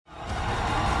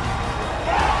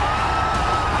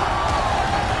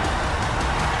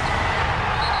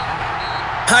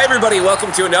Hi, everybody.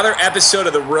 Welcome to another episode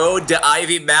of The Road to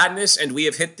Ivy Madness, and we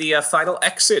have hit the final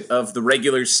exit of the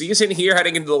regular season here,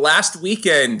 heading into the last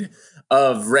weekend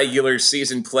of regular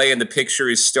season play, and the picture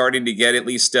is starting to get at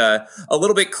least a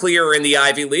little bit clearer in the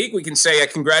Ivy League. We can say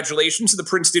congratulations to the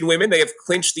Princeton women. They have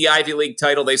clinched the Ivy League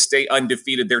title. They stay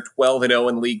undefeated. They're 12-0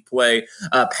 in league play.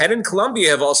 Penn and Columbia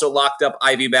have also locked up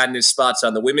Ivy Madness spots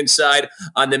on the women's side.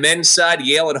 On the men's side,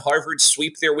 Yale and Harvard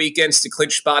sweep their weekends to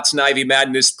clinch spots in Ivy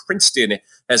Madness. Princeton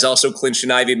has also clinched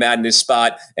an Ivy Madness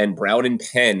spot, and Brown and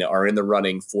Penn are in the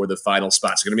running for the final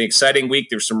spot. It's going to be an exciting week.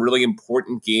 There's some really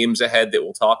important games ahead that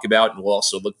we'll talk about, and we'll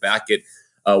also look back at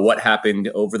what happened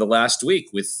over the last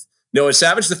week with Noah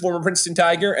Savage, the former Princeton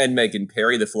Tiger, and Megan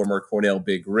Perry, the former Cornell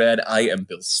Big Red. I am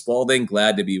Bill Spaulding.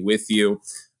 Glad to be with you.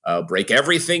 Break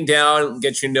everything down,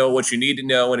 get you know what you need to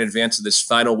know in advance of this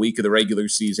final week of the regular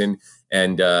season,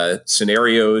 and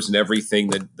scenarios and everything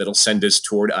that'll send us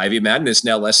toward Ivy Madness,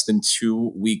 now less than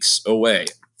 2 weeks away.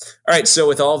 All right, so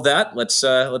with all of that, let's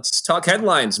talk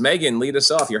headlines. Megan, lead us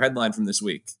off. Your headline from this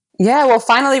week. Yeah, well,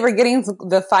 finally, we're getting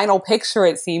the final picture,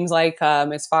 it seems like,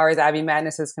 as far as Ivy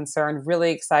Madness is concerned.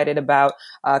 Really excited about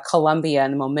Columbia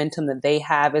and the momentum that they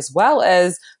have, as well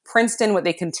as Princeton, what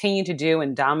they continue to do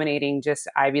in dominating just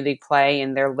Ivy League play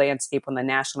and their landscape on the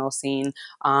national scene,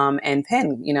 and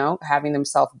Penn, having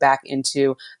themselves back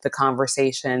into the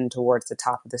conversation towards the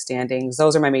top of the standings.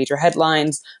 Those are my major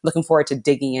headlines. Looking forward to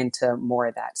digging into more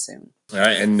of that soon. All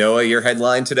right, and Noah, your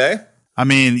headline today? I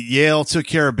mean, Yale took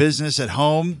care of business at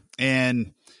home,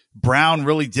 and Brown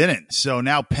really didn't. So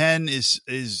now Penn is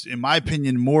in my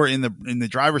opinion, more in the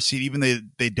driver's seat. Even though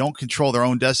they don't control their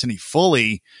own destiny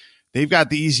fully, they've got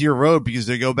the easier road because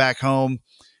they go back home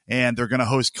and they're going to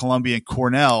host Columbia and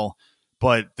Cornell.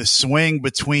 But the swing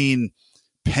between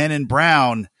Penn and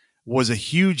Brown was a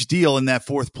huge deal in that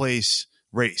fourth place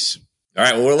race. All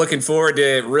right, well, we're looking forward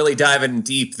to really diving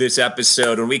deep this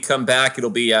episode. When we come back, it'll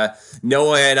be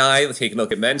Noah and I taking a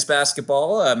look at men's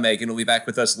basketball. Megan will be back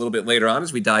with us a little bit later on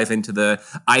as we dive into the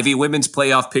Ivy women's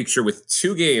playoff picture with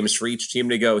 2 games for each team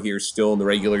to go here still in the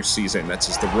regular season. That's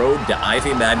as the road to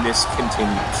Ivy Madness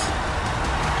continues.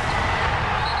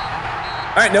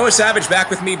 All right, Noah Savage back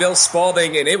with me, Bill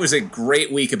Spaulding, and it was a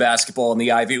great week of basketball in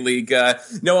the Ivy League.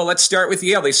 Noah, let's start with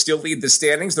Yale. They still lead the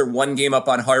standings. They're 1 game up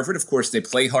on Harvard. Of course, they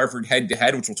play Harvard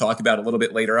head-to-head, which we'll talk about a little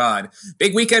bit later on.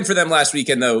 Big weekend for them last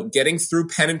weekend, though, getting through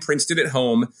Penn and Princeton at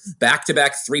home,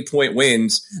 back-to-back 3-point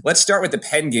wins. Let's start with the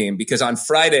Penn game, because on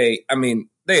Friday,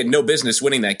 they had no business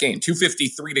winning that game.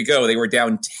 2:53 to go. They were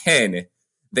down 10.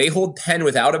 They hold Penn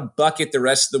without a bucket the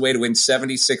rest of the way to win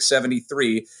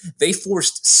 76-73. They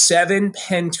forced 7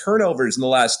 Penn turnovers in the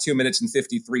last 2 minutes and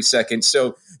 53 seconds.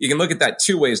 So you can look at that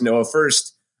 2 ways, Noah.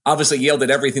 First, obviously Yale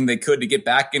did everything they could to get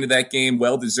back into that game.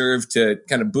 Well-deserved to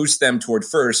kind of boost them toward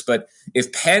first. But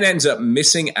if Penn ends up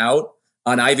missing out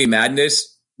on Ivy Madness,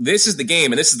 this is the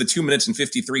game, and this is the 2 minutes and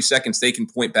 53 seconds they can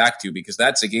point back to, because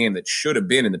that's a game that should have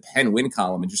been in the Penn win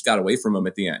column and just got away from them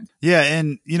at the end. Yeah,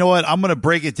 and you know what? I'm going to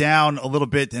break it down a little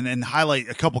bit and highlight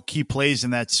a couple key plays in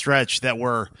that stretch that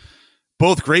were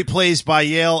both great plays by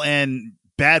Yale and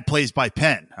bad plays by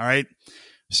Penn, all right?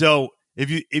 So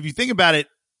if you think about it,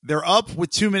 they're up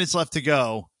with 2 minutes left to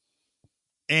go,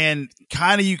 and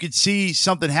kind of you could see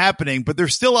something happening, but they're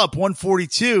still up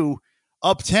 142,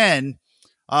 up 10.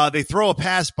 They throw a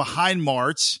pass behind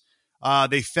Martz.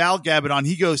 They foul Gabadon.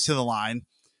 He goes to the line.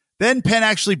 Then Penn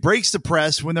actually breaks the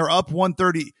press when they're up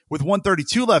 130 with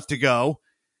 132 left to go.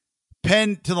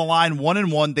 Penn to the line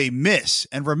 1-1. They miss.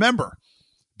 And remember,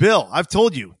 Bill, I've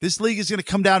told you, this league is going to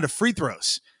come down to free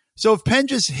throws. So if Penn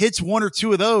just hits 1 or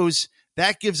 2 of those,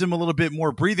 that gives them a little bit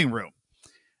more breathing room.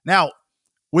 Now,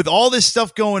 with all this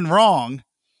stuff going wrong,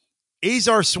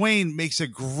 Azar Swain makes a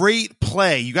great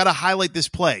play. You got to highlight this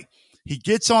play. He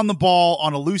gets on the ball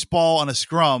on a loose ball on a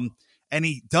scrum, and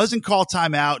he doesn't call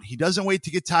timeout. He doesn't wait to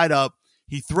get tied up.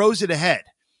 He throws it ahead.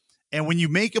 And when you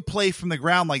make a play from the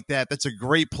ground like that, that's a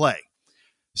great play.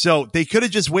 So they could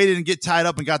have just waited and get tied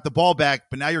up and got the ball back,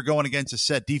 but now you're going against a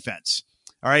set defense.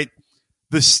 All right.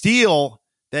 The steal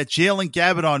that Jalen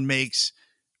Gabadon makes,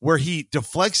 where he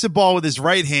deflects the ball with his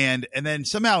right hand and then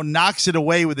somehow knocks it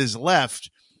away with his left,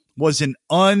 was an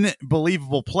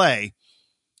unbelievable play.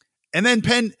 And then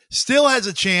Penn still has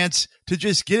a chance to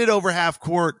just get it over half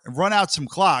court and run out some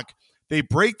clock. They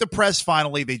break the press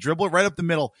finally. They dribble it right up the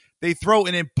middle. They throw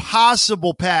an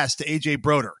impossible pass to A.J.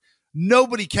 Broder.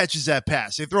 Nobody catches that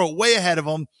pass. They throw it way ahead of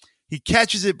him. He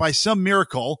catches it by some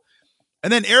miracle.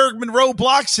 And then Eric Monroe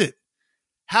blocks it.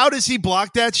 How does he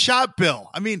block that shot, Bill?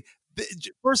 I mean,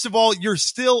 first of all, you're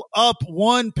still up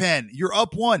 1, Penn. You're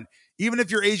up 1. Even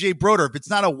if you're A.J. Broder, if it's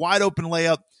not a wide open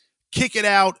layup, kick it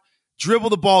out.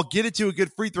 dribble the ball, get it to a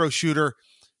good free throw shooter.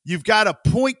 You've got a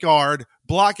point guard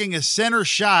blocking a center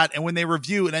shot, and when they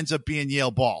review, it ends up being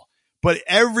Yale ball. But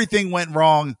everything went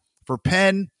wrong for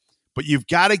Penn, but you've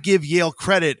got to give Yale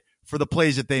credit for the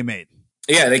plays that they made.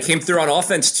 Yeah, they came through on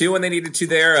offense, too, when they needed to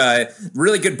there.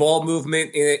 Really good ball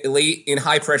movement late in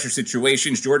high-pressure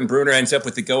situations. Jordan Bruner ends up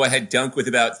with the go-ahead dunk with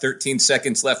about 13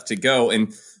 seconds left to go.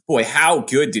 And, boy, how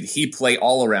good did he play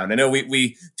all around? I know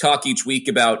we talk each week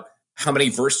about how many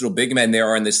versatile big men there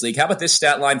are in this league. How about this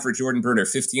stat line for Jordan Bruner?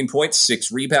 15 points,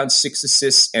 6 rebounds, 6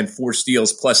 assists, and 4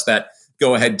 steals, plus that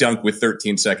go-ahead dunk with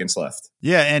 13 seconds left.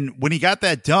 Yeah, and when he got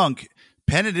that dunk,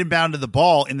 Penn had inbounded the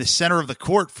ball in the center of the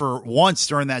court for once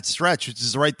during that stretch, which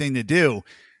is the right thing to do.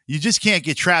 You just can't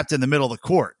get trapped in the middle of the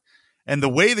court. And the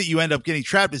way that you end up getting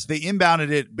trapped is they inbounded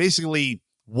it basically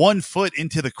 1 foot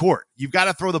into the court. You've got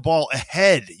to throw the ball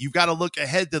ahead. You've got to look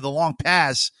ahead to the long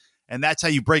pass, and that's how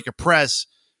you break a press.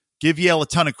 Give Yale a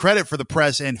ton of credit for the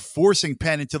press and forcing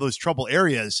Penn into those trouble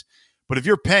areas. But if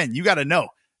you're Penn, you got to know,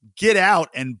 get out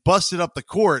and bust it up the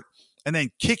court and then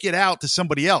kick it out to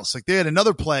somebody else. Like they had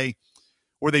another play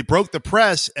where they broke the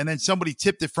press and then somebody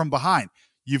tipped it from behind.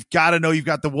 You've got to know you've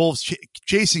got the Wolves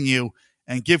chasing you,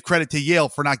 and give credit to Yale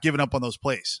for not giving up on those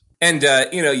plays. And,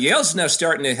 Yale's now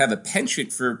starting to have a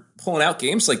penchant for pulling out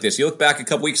games like this. You look back a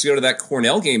couple weeks ago to that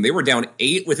Cornell game. They were down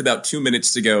 8 with about 2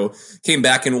 minutes to go, came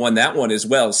back and won that one as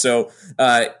well. So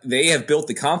they have built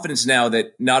the confidence now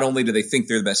that not only do they think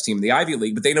they're the best team in the Ivy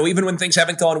League, but they know even when things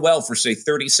haven't gone well for, say,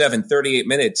 37, 38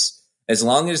 minutes, as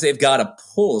long as they've got a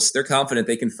pulse, they're confident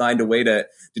they can find a way to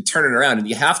turn it around. And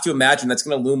you have to imagine that's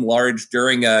going to loom large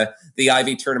during the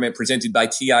Ivy tournament presented by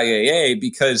TIAA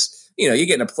because – you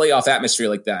get in a playoff atmosphere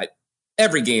like that,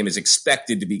 every game is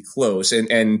expected to be close,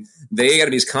 and they got to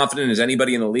be as confident as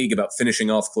anybody in the league about finishing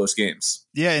off close games.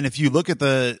 Yeah, and if you look at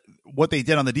what they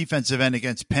did on the defensive end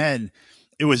against Penn,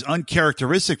 it was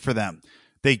uncharacteristic for them.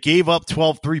 They gave up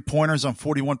 12 three-pointers on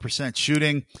 41%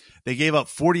 shooting. They gave up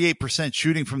 48%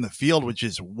 shooting from the field, which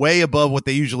is way above what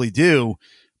they usually do.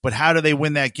 But how do they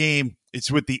win that game?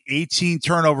 It's with the 18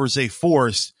 turnovers they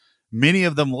forced, many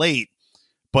of them late.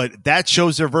 But that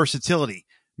shows their versatility.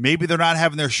 Maybe they're not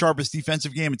having their sharpest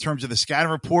defensive game in terms of the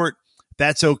scouting report.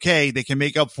 That's okay. They can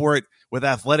make up for it with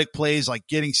athletic plays like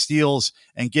getting steals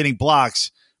and getting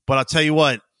blocks. But I'll tell you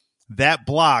what, that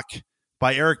block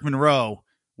by Eric Monroe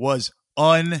was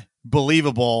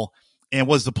unbelievable and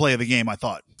was the play of the game, I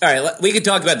thought. All right, we could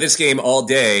talk about this game all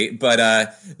day, but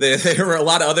there were a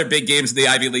lot of other big games in the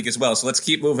Ivy League as well. So let's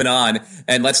keep moving on,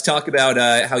 and let's talk about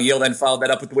how Yale then followed that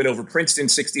up with the win over Princeton,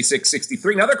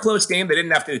 66-63. Another close game. They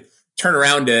didn't have to turn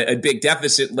around a big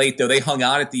deficit late, though. They hung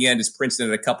on at the end as Princeton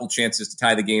had a couple chances to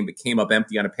tie the game, but came up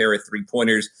empty on a pair of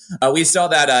three-pointers. We saw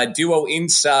that duo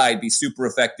inside be super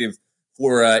effective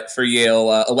for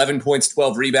Yale. 11 points,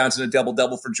 12 rebounds, and a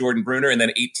double-double for Jordan Bruner, and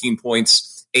then 18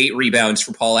 points, 8 rebounds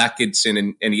for Paul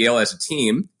Atkinson, and Yale as a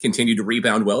team continued to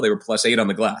rebound well. They were +8 on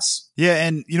the glass. Yeah,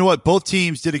 and you know what? Both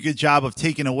teams did a good job of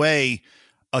taking away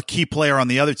a key player on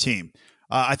the other team.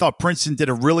 I thought Princeton did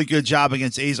a really good job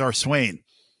against Azar Swain.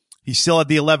 He still had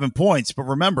the 11 points, but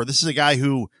remember, this is a guy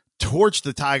who torched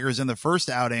the Tigers in the first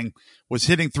outing, was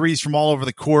hitting threes from all over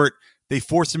the court. They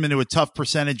forced him into a tough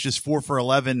percentage, just 4 for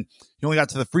 11. He only got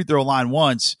to the free throw line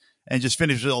once and just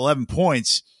finished with 11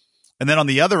 points. And then on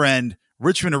the other end,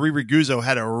 Richmond Ariguzzo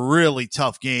had a really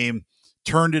tough game,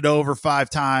 turned it over 5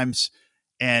 times,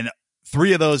 and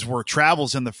 3 of those were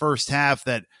travels in the first half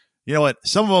that, you know what,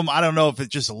 some of them, I don't know if it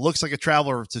just looks like a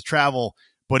travel or if it's a travel,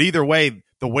 but either way,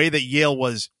 the way that Yale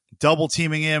was double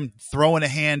teaming him, throwing a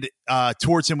hand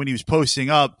towards him when he was posting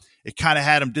up, it kind of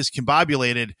had him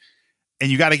discombobulated.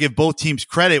 And you got to give both teams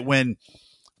credit when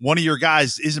one of your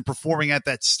guys isn't performing at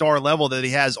that star level that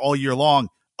he has all year long.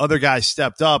 Other guys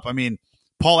stepped up. I mean,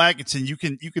 Paul Atkinson, you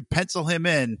could pencil him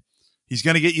in. He's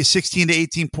going to get you 16 to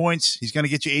 18 points. He's going to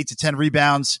get you 8 to 10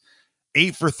 rebounds,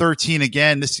 8 for 13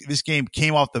 again. This game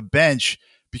came off the bench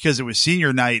because it was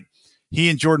senior night. He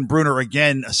and Jordan Bruner,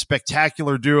 again, a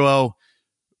spectacular duo.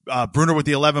 Bruner with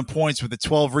the 11 points with the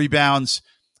 12 rebounds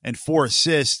and 4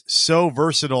 assists. So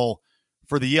versatile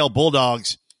for the Yale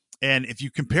Bulldogs. And if you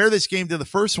compare this game to the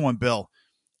first one, Bill,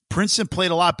 Princeton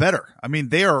played a lot better. I mean,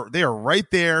 they are right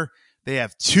there. They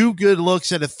have 2 good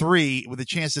looks at a 3 with a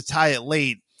chance to tie it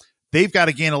late. They've got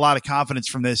to gain a lot of confidence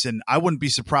from this, and I wouldn't be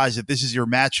surprised if this is your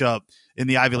matchup in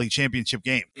the Ivy League championship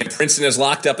game. Princeton has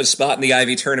locked up a spot in the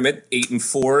Ivy tournament,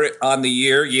 8-4 on the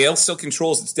year. Yale still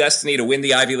controls its destiny to win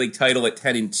the Ivy League title at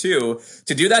 10-2.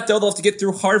 To do that, though, they'll have to get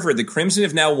through Harvard. The Crimson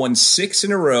have now won 6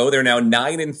 in a row. They're now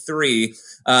 9-3.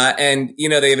 And,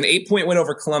 they have an 8-point win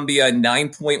over Columbia, a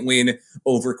 9-point win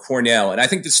over Cornell. And I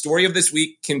think the story of this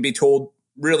week can be told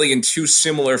really in two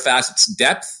similar facets,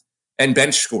 depth and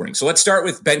bench scoring. So let's start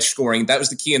with bench scoring. That was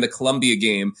the key in the Columbia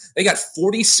game. They got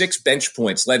 46 bench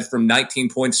points, led from 19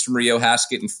 points from Rio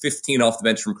Haskett and 15 off the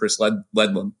bench from Chris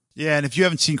Ledlum. Yeah, and if you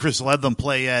haven't seen Chris Ledlum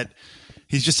play yet,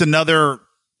 he's just another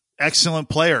excellent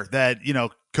player that,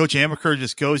 Coach Amaker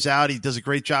just goes out. He does a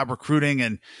great job recruiting,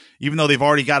 and even though they've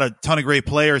already got a ton of great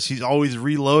players, he's always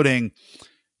reloading.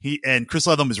 And Chris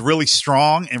Ledlum is really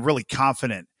strong and really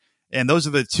confident. And those are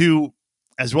the two,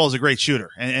 as well as a great shooter.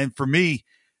 And for me,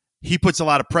 he puts a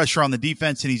lot of pressure on the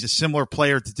defense, and he's a similar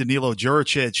player to Danilo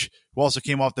Juricic, who also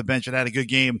came off the bench and had a good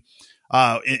game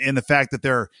in the fact that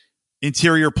they're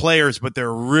interior players, but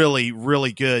they're really,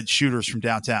 really good shooters from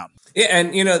downtown. Yeah,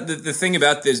 and the thing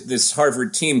about this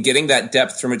Harvard team, getting that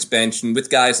depth from its bench, and with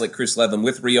guys like Chris Ledlum,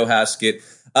 with Rio Haskett,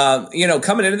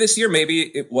 coming into this year, maybe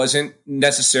it wasn't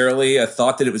necessarily a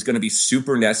thought that it was going to be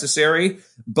super necessary,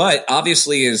 but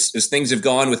obviously as things have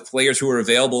gone with players who are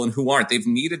available and who aren't, they've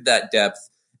needed that depth.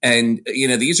 And,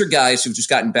 these are guys who've just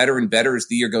gotten better and better as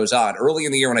the year goes on. Early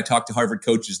in the year, when I talked to Harvard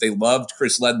coaches, they loved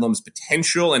Chris Ledlum's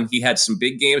potential, and he had some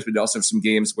big games, but also some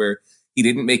games where he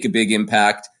didn't make a big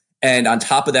impact. And on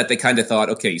top of that, they kind of thought,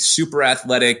 okay, super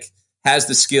athletic, has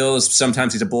the skills.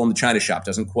 Sometimes he's a bull in the china shop,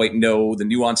 doesn't quite know the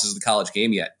nuances of the college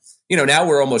game yet. Now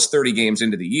we're almost 30 games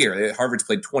into the year. Harvard's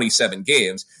played 27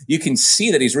 games. You can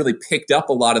see that he's really picked up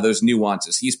a lot of those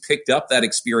nuances. He's picked up that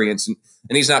experience, and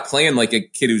he's not playing like a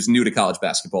kid who's new to college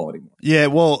basketball anymore. Yeah,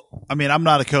 well, I mean, I'm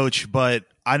not a coach, but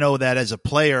I know that as a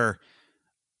player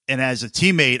and as a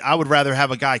teammate, I would rather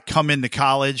have a guy come into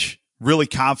college really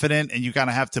confident, and you kind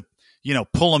of have to,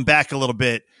 pull him back a little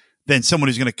bit, than someone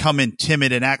who's going to come in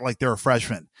timid and act like they're a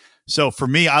freshman. So for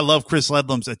me, I love Chris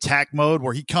Ledlum's attack mode,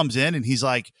 where he comes in and he's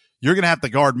like, you're going to have to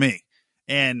guard me.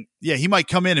 And yeah, he might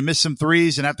come in and miss some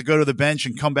threes and have to go to the bench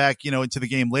and come back, into the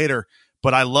game later.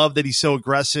 But I love that he's so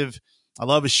aggressive. I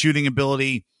love his shooting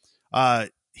ability.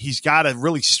 He's got a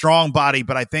really strong body,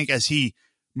 but I think as he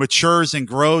matures and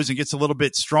grows and gets a little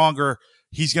bit stronger,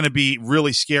 he's going to be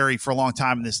really scary for a long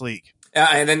time in this league.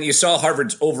 And then you saw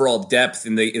Harvard's overall depth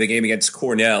in the game against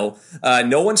Cornell.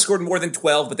 No one scored more than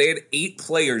 12, but they had 8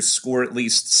 players score at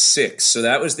least 6. So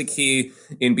that was the key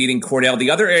in beating Cornell. The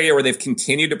other area where they've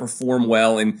continued to perform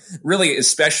well, and really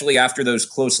especially after those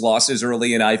close losses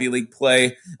early in Ivy League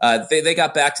play, they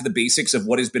got back to the basics of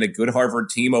what has been a good Harvard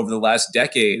team over the last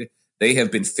decade. They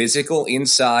have been physical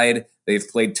inside. They've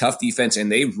played tough defense,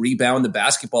 and they rebound the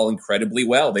basketball incredibly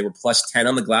well. They were plus 10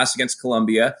 on the glass against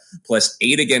Columbia, plus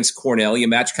 8 against Cornell. You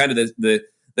match kind of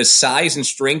the size and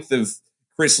strength of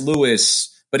Chris Lewis,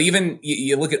 but even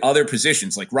you look at other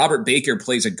positions, like Robert Baker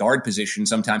plays a guard position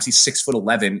sometimes. He's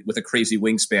 6'11" with a crazy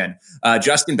wingspan.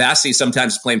 Justin Bassey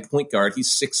sometimes is playing point guard.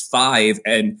 He's 6'5"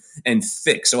 and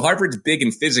thick. So Harvard's big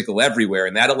and physical everywhere,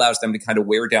 and that allows them to kind of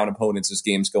wear down opponents as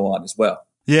games go on as well.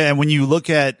 Yeah, and when you look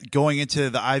at going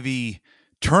into the Ivy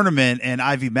tournament and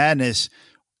Ivy Madness,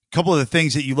 a couple of the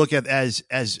things that you look at as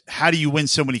how do you win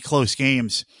so many close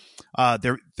games?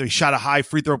 They shot a high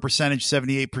free throw percentage,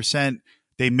 78%.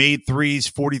 They made threes,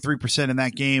 43% in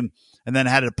that game, and then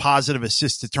had a positive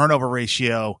assist to turnover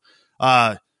ratio.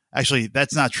 Actually,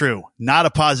 that's not true. Not a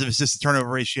positive assist to turnover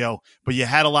ratio, but you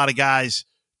had a lot of guys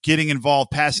getting involved,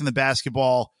 passing the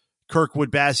basketball. Kirkwood,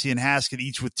 Bassey, and Haskett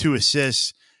each with 2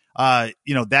 assists.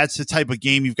 That's the type of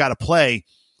game you've got to play.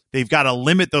 They've got to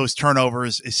limit those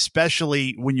turnovers,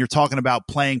 especially when you're talking about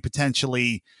playing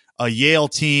potentially a Yale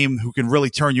team who can really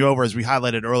turn you over, as we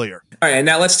highlighted earlier. All right, and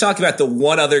now let's talk about the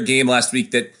one other game last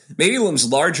week that maybe looms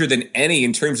larger than any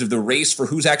in terms of the race for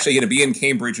who's actually going to be in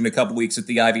Cambridge in a couple weeks at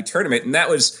the Ivy tournament, and that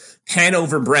was Penn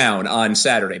over Brown on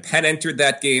Saturday. Penn entered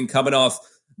that game coming off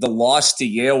the loss to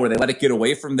Yale where they let it get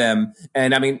away from them.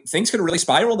 And, things could have really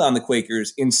spiraled on the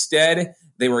Quakers. Instead,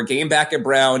 they were a game back at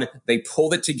Brown. They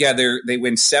pulled it together. They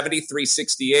win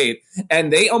 73-68.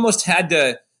 And they almost had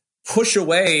to push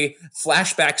away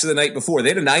flashbacks of the night before. They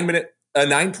had a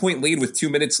 9-point lead with 2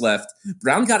 minutes left.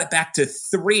 Brown got it back to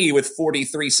 3 with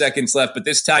 43 seconds left. But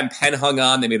this time, Penn hung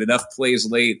on. They made enough plays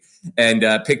late and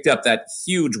picked up that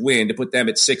huge win to put them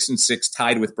at 6-6,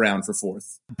 tied with Brown for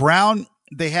 4th. Brown,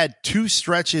 they had 2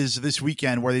 stretches this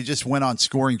weekend where they just went on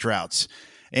scoring droughts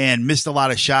and missed a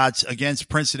lot of shots. Against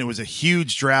Princeton, it was a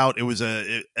huge drought. It was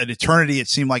an eternity, it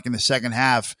seemed like, in the second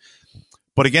half.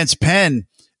 But against Penn,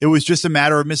 it was just a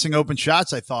matter of missing open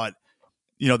shots, I thought.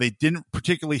 They didn't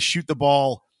particularly shoot the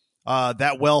ball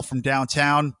that well from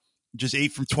downtown, just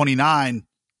 8 from 29.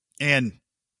 And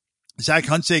Zach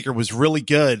Hunsaker was really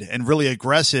good and really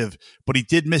aggressive, but he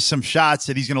did miss some shots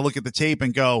that he's going to look at the tape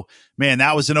and go, man,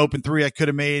 that was an open 3 I could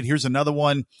have made. Here's another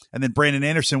one. And then Brandon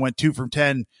Anderson went 2 from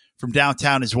 10 from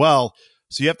downtown as well.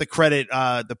 So you have to credit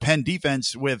the Penn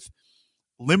defense with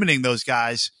limiting those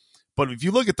guys. But if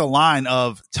you look at the line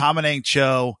of Tamanang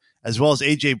Cho as well as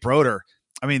A.J. Broder,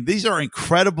 I mean, these are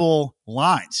incredible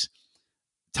lines.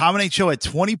 Tamanang Cho had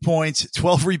 20 points,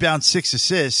 12 rebounds, 6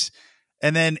 assists.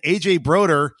 And then A.J.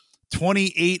 Broder,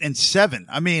 28 and 7.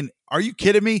 I mean, are you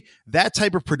kidding me? That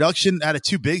type of production out of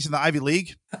two bigs in the Ivy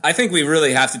League? I think we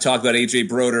really have to talk about A.J.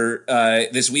 Broder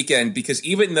this weekend, because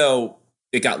even though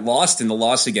it got lost in the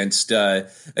loss against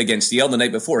Yale the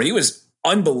night before, he was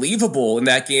unbelievable in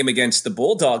that game against the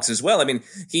Bulldogs as well. I mean,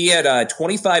 he had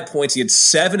 25 points. He had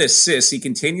 7 assists. He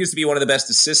continues to be one of the best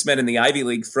assist men in the Ivy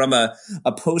League from a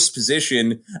post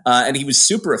position. And he was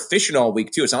super efficient all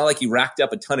week too. It's not like he racked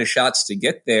up a ton of shots to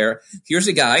get there. Here's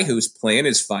a guy who's playing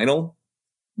his final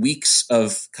weeks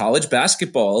of college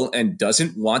basketball and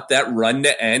doesn't want that run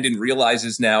to end, and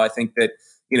realizes now, I think that,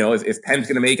 you know, if Penn's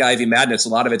going to make Ivy Madness, a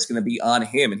lot of it's going to be on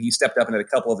him. And he stepped up and had a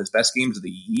couple of his best games of the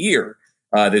year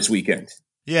this weekend.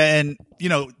 Yeah, and, you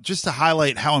know, just to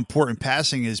highlight how important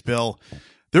passing is, Bill,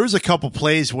 there was a couple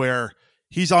plays where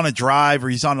he's on a drive or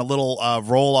he's on a little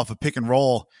roll off a pick and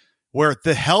roll where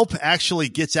the help actually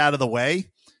gets out of the way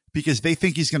because they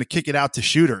think he's going to kick it out to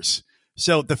shooters.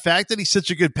 So the fact that he's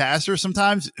such a good passer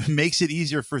sometimes makes it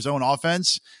easier for his own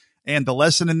offense. And the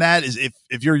lesson in that is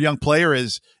if you're a young player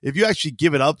is if you actually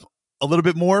give it up a little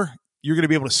bit more, you're going to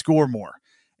be able to score more.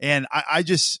 And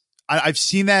I've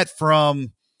seen that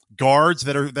from guards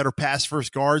that are pass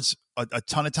first guards a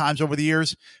ton of times over the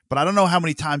years, but I don't know how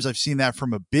many times I've seen that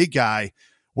from a big guy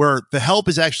where the help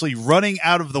is actually running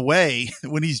out of the way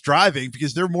when he's driving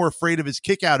because they're more afraid of his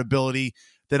kick out ability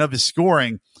than of his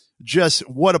scoring. Just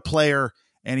what a player.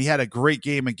 And he had a great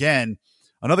game again.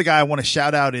 Another guy I want to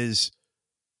shout out is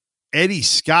Eddie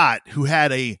Scott, who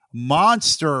had a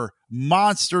monster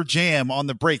jam on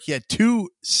the break. He had 2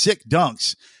 sick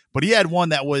dunks, but he had one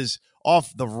that was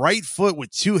off the right foot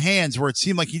with 2 hands where it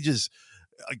seemed like he just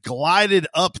glided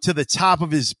up to the top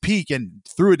of his peak and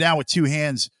threw it down with 2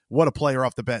 hands. What a player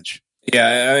off the bench.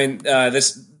 Yeah, I mean,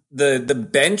 the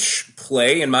bench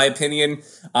play, in my opinion,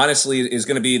 honestly, is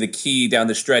going to be the key down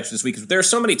the stretch this week. There are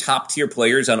so many top-tier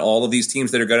players on all of these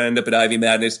teams that are going to end up at Ivy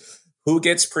Madness. Who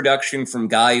gets production from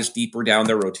guys deeper down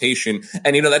their rotation?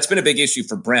 And, you know, that's been a big issue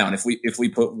for Brown. If we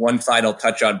put one final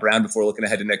touch on Brown before looking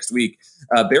ahead to next week,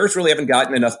 Bears really haven't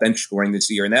gotten enough bench scoring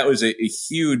this year. And that was a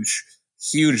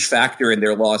huge factor in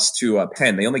their loss to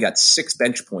Penn. They only got 6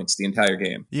 bench points the entire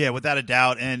game. Yeah, without a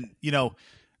doubt. And, you know,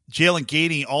 Jalen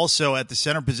Gainey also at the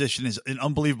center position is an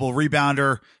unbelievable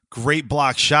rebounder, great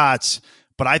block shots.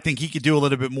 But I think he could do a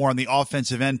little bit more on the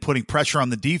offensive end, putting pressure on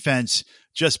the defense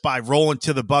just by rolling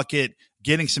to the bucket,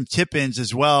 getting some tip-ins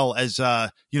as well as,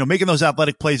 making those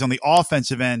athletic plays on the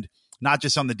offensive end, not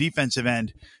just on the defensive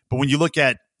end. But when you look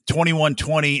at 21,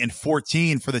 20, and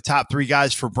 14 for the top 3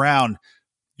 guys for Brown,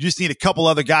 you just need a couple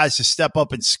other guys to step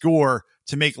up and score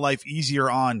to make life easier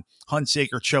on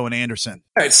Hunsaker, Cho, and Anderson.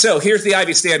 All right, so here's the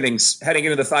Ivy standings heading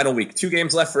into the final week. 2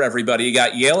 games left for everybody. You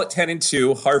got Yale at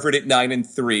 10-2, Harvard at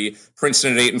 9-3,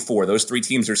 Princeton at 8-4. Those 3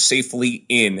 teams are safely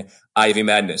in Ivy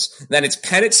Madness. Then it's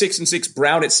Penn at 6-6,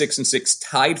 Brown at 6-6,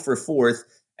 tied for 4th.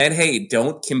 And hey,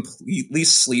 don't completely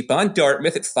sleep on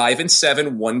Dartmouth at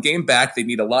 5-7, 1 game back. They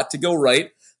need a lot to go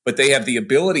right, but they have the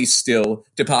ability still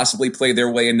to possibly play their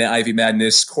way into Ivy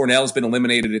Madness. Cornell's been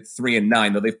eliminated at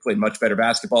 3-9, though they've played much better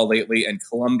basketball lately. And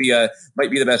Columbia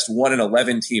might be the best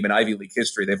 1-11 team in Ivy League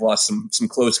history. They've lost some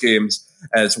close games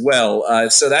as well.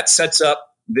 So that sets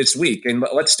up this week. And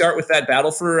let's start with that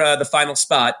battle for the final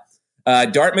spot.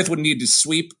 Dartmouth would need to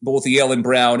sweep both Yale and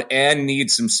Brown and need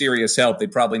some serious help.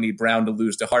 They'd probably need Brown to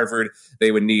lose to Harvard.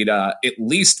 They would need at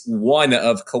least one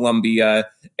of Columbia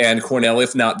and Cornell,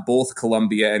 if not both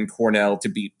Columbia and Cornell, to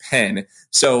beat Penn.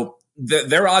 So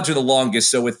their odds are the longest.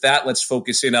 So with that, let's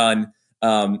focus in on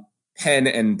Penn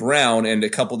and Brown and a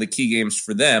couple of the key games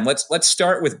for them. Let's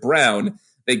start with Brown.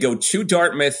 They go to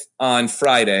Dartmouth on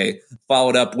Friday,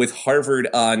 followed up with Harvard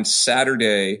on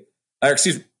Saturday.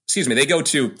 Excuse me. They go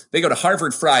to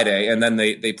Harvard Friday, and then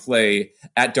they play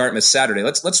at Dartmouth Saturday.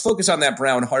 Let's focus on that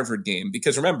Brown Harvard game,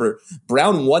 because remember,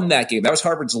 Brown won that game. That was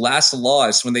Harvard's last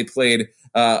loss when they played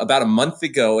about a month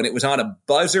ago, and it was on a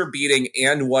buzzer beating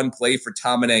and 1 play for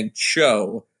Tamanang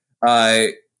Cho.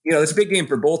 It's a big game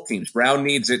for both teams. Brown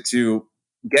needs it to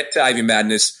get to Ivy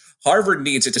Madness. Harvard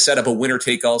needs it to set up a winner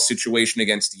take all situation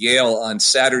against Yale on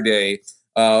Saturday.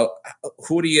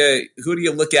 Who do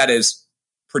you look at as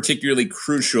particularly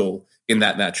crucial in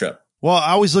that matchup? Well,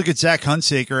 I always look at Zach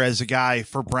Hunsaker as a guy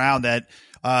for Brown that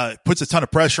puts a ton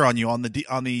of pressure on you on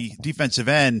the defensive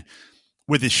end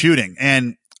with his shooting.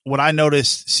 And what I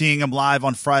noticed seeing him live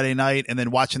on Friday night and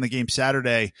then watching the game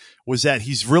Saturday was that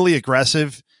he's really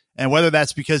aggressive. And whether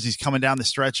that's because he's coming down the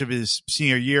stretch of his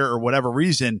senior year or whatever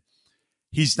reason,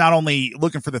 he's not only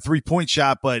looking for the 3-point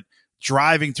shot, but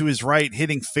driving to his right,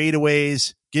 hitting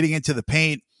fadeaways, getting into the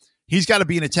paint. He's got to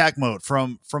be in attack mode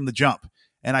from the jump.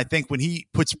 And I think when he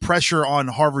puts pressure on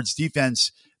Harvard's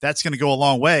defense, that's going to go a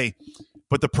long way.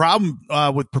 But the problem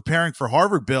with preparing for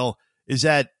Harvard, Bill, is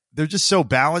that they're just so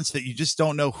balanced that you just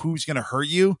don't know who's going to hurt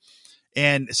you.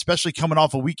 And especially coming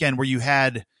off a weekend where you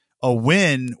had a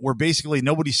win where basically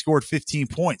nobody scored 15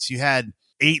 points. You had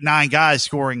 8, 9 guys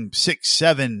scoring 6,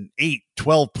 7, 8,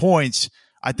 12 points.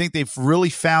 I think they've really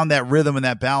found that rhythm and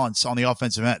that balance on the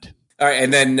offensive end. All right.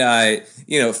 And then,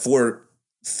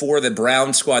 for the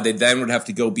Brown squad, they then would have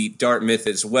to go beat Dartmouth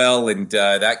as well. And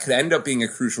that could end up being a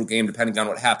crucial game depending on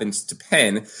what happens to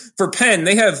Penn. For Penn,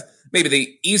 they have maybe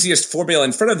the easiest formula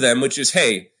in front of them, which is,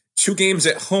 hey, 2 games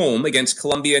at home against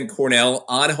Columbia and Cornell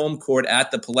on home court at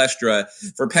the Palestra.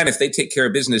 For Penn, if they take care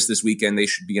of business this weekend, they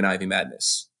should be in Ivy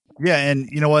Madness. Yeah, and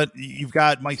you know what? You've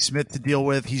got Mike Smith to deal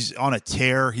with. He's on a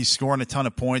tear. He's scoring a ton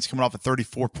of points, coming off a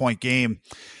 34-point game.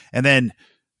 And then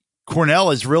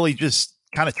Cornell has really just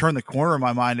kind of turned the corner in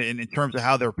my mind in terms of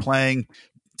how they're playing.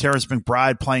 Terrence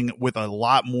McBride playing with a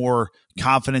lot more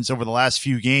confidence over the last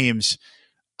few games.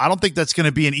 I don't think that's going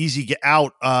to be an easy get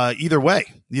out either way.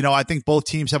 You know, I think both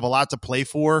teams have a lot to play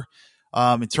for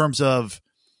in terms of,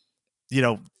 you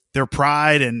know, their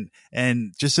pride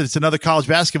and just it's another college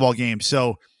basketball game.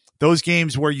 So those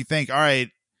games where you think, all right,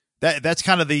 that's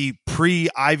kind of the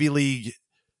pre-Ivy League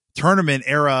tournament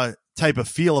era type of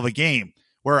feel of a game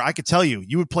where I could tell you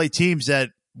would play teams that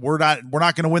we're not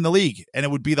going to win the league, and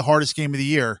it would be the hardest game of the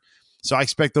year. So I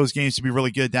expect those games to be really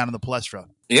good down in the Palestra.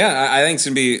 Yeah, I think it's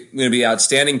going to be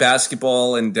outstanding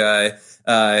basketball, and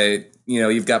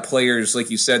you've got players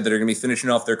like you said that are going to be finishing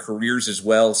off their careers as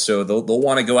well. So they'll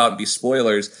want to go out and be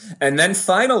spoilers. And then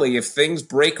finally, if things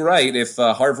break right, if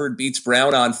Harvard beats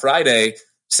Brown on Friday,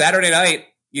 Saturday night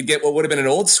you'd get what would have been an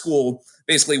old school,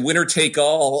 basically winner take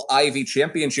all Ivy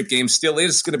championship game. Still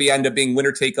is going to end up being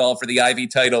winner take all for the Ivy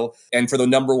title and for the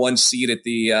number 1 seed at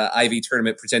the Ivy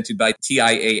tournament presented by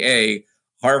TIAA.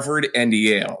 Harvard and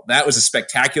Yale. That was a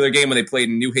spectacular game when they played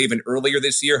in New Haven earlier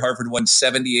this year. Harvard won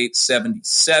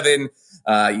 78-77.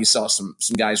 You saw some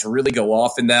guys really go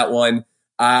off in that one.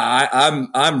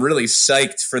 I'm really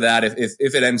psyched for that if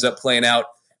it ends up playing out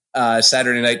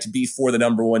Saturday night to be for the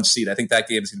number 1 seed. I think that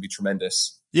game is going to be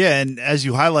tremendous. Yeah, and as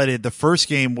you highlighted, the first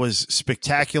game was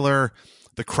spectacular.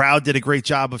 The crowd did a great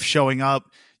job of showing up.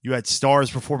 You had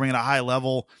stars performing at a high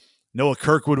level. Noah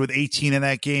Kirkwood with 18 in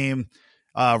that game.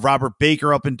 Robert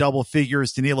Baker up in double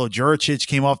figures. Danilo Juricic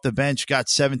came off the bench, got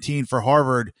 17 for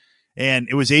Harvard. And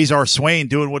it was Azar Swain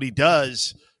doing what he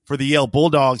does for the Yale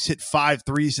Bulldogs, hit 5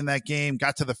 threes in that game,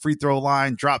 got to the free throw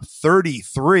line, dropped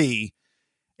 33.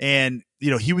 And,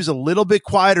 he was a little bit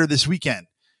quieter this weekend.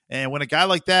 And when a guy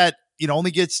like that,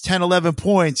 only gets 10, 11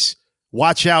 points,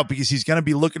 watch out because he's going to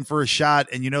be looking for a shot.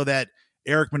 And you know that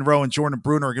Eric Monroe and Jordan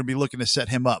Bruner are going to be looking to set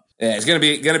him up. Yeah, it's going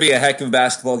to be a heck of a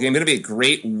basketball game. Going to be a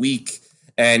great week.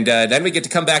 And then we get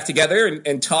to come back together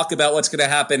and talk about what's going to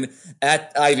happen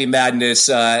at Ivy Madness.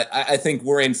 I think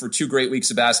we're in for 2 great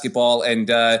weeks of basketball. And,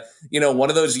 one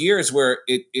of those years where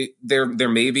there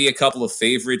may be a couple of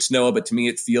favorites, Noah, but to me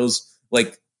it feels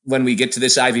like when we get to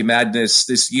this Ivy Madness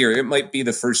this year, it might be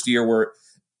the first year where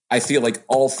I feel like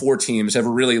all 4 teams have a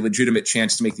really legitimate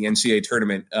chance to make the NCAA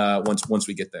tournament once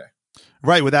we get there.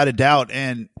 Right, without a doubt.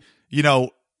 And,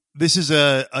 this is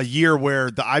a year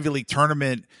where the Ivy League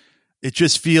tournament – it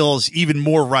just feels even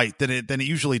more right than it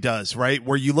usually does, right?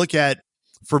 Where you look at,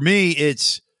 for me,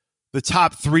 it's the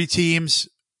top 3 teams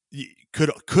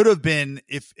could have been,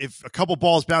 if a couple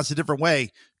balls bounced a different way,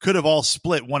 could have all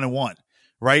split 1-1,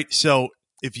 right? So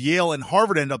if Yale and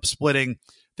Harvard end up splitting,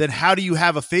 then how do you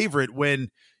have a favorite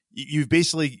when you've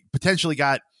basically potentially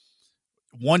got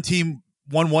one team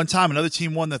won one time, another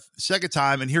team won the second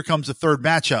time, and here comes the third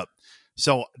matchup.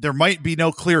 So there might be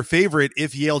no clear favorite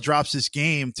if Yale drops this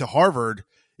game to Harvard.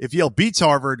 If Yale beats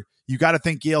Harvard, you got to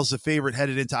think Yale's the favorite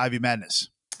headed into Ivy Madness.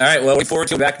 All right, well, looking forward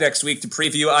to back next week to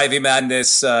preview Ivy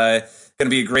Madness. Going to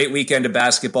be a great weekend of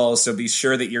basketball, so be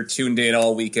sure that you're tuned in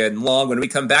all weekend long. When we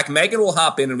come back, Megan will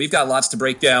hop in, and we've got lots to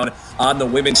break down on the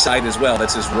women's side as well.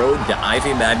 That's as Road to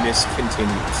Ivy Madness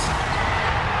continues.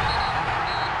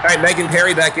 All right, Megan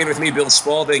Perry back in with me, Bill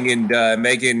Spaulding. And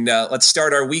Megan, let's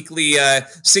start our weekly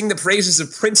Sing the Praises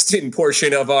of Princeton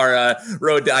portion of our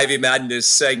Road to Ivy Madness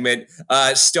segment.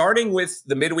 Starting with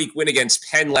the midweek win against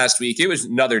Penn last week. It was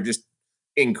another just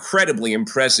incredibly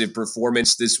impressive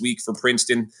performance this week for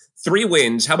Princeton. 3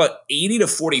 wins. How about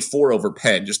 80-44 over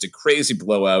Penn? Just a crazy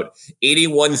blowout.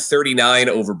 81-39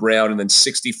 over Brown, and then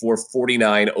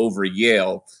 64-49 over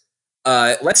Yale.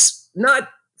 Let's not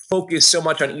focus so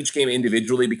much on each game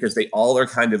individually because they all are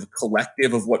kind of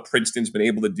collective of what Princeton's been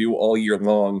able to do all year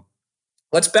long.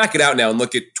 Let's back it out now and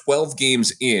look at 12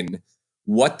 games in,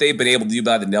 what they've been able to do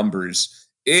by the numbers.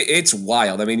 It's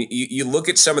wild. I mean, you look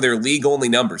at some of their league-only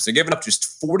numbers. They're giving up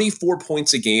just 44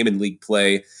 points a game in league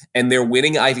play, and they're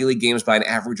winning Ivy League games by an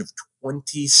average of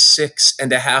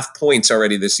 26.5 points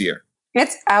already this year.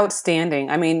 It's outstanding.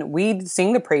 I mean, we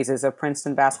sing the praises of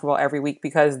Princeton basketball every week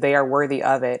because they are worthy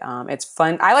of it. It's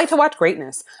fun. I like to watch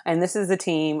greatness, and this is a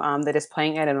team that is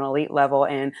playing at an elite level.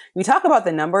 And we talk about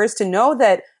the numbers, to know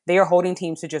that they are holding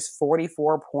teams to just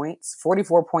 44 points,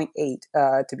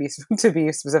 44.8 to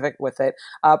be specific with it,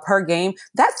 per game.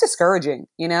 That's discouraging,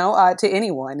 to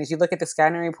anyone. As you look at the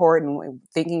scouting report and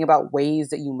thinking about ways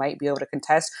that you might be able to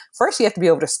contest, first you have to be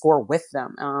able to score with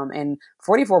them. And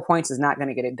 44 points is not going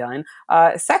to get it done.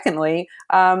 Secondly,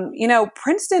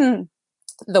 Princeton,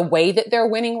 the way that they're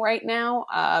winning right now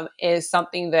is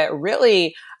something that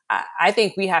really, I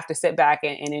think we have to sit back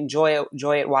and enjoy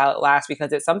it while it lasts,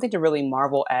 because it's something to really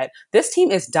marvel at. This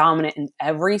team is dominant in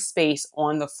every space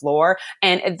on the floor.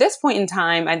 And at this point in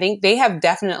time, I think they have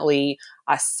definitely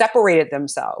separated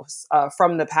themselves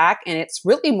from the pack. And it's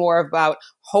really more about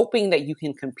hoping that you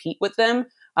can compete with them.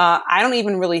 I don't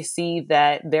even really see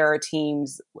that there are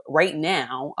teams right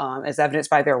now, as evidenced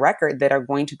by their record, that are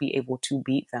going to be able to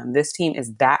beat them. This team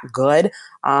is that good.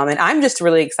 And I'm just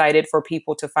really excited for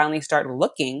people to finally start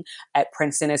looking at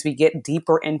Princeton as we get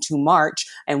deeper into March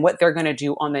and what they're going to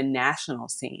do on the national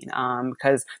scene,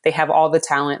 because they have all the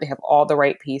talent. They have all the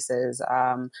right pieces.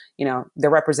 They're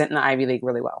representing the Ivy League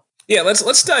really well. Yeah,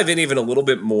 let's dive in even a little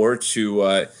bit more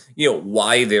to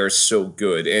why they're so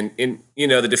good, and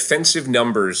the defensive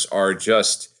numbers are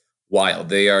just wild.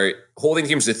 They are holding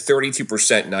teams to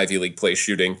 32% in Ivy League play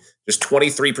shooting, just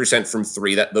 23% from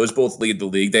three. Those both lead the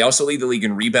league. They also lead the league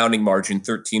in rebounding margin,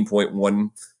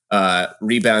 13.1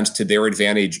 rebounds to their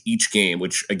advantage each game.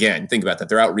 Which, again, think about that.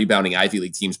 They're out rebounding Ivy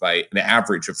League teams by an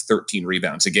average of 13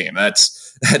 rebounds a game. That's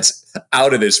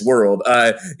out of this world.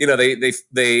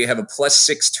 They have a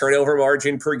 +6 turnover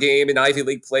margin per game in Ivy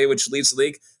League play, which leads the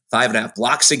league. 5.5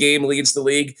 blocks a game leads the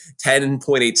league.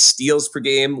 10.8 steals per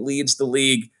game leads the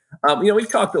league. We've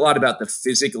talked a lot about the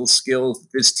physical skills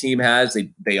this team has.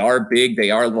 They are big,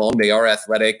 they are long, they are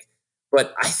athletic.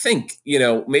 But I think,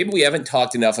 maybe we haven't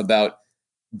talked enough about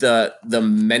the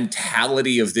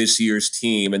mentality of this year's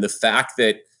team, and the fact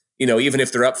that, even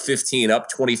if they're up 15, up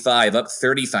 25, up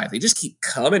 35, they just keep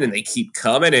coming and they keep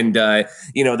coming. And,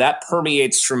 that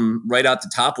permeates from right out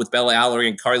the top with Bella Allery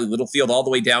and Carly Littlefield all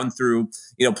the way down through,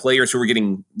 players who are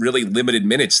getting really limited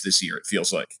minutes this year, it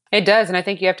feels like. It does. And I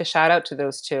think you have to shout out to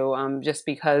those two, just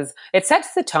because it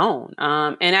sets the tone.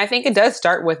 And I think it does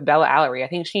start with Bella Allery. I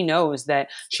think she knows that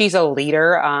she's a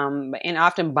leader, and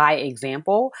often by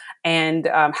example. And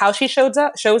how she shows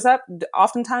up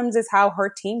oftentimes is how her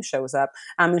team shows up.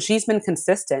 And she's been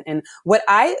consistent. And what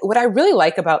I really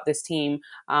like about this team,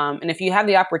 and if you have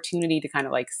the opportunity to kind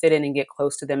of like sit in and get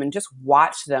close to them and just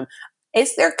watch them,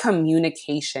 it's their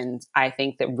communication, I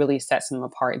think, that really sets them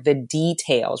apart. The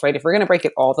details, right? If we're going to break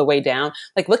it all the way down,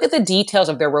 like look at the details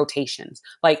of their rotations.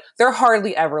 Like they're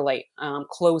hardly ever late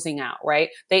closing out, right?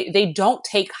 They don't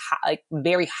take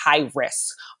very high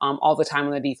risks all the time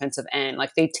on the defensive end.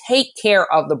 Like they take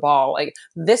care of the ball. Like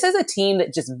this is a team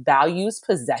that just values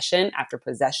possession after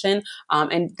possession,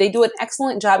 and they do an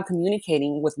excellent job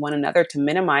communicating with one another to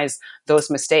minimize those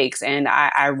mistakes. And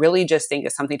I really just think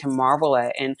it's something to marvel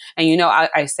at. And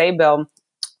I say, Bill,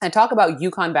 I talk about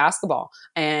UConn basketball,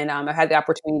 and I've had the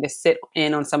opportunity to sit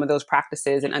in on some of those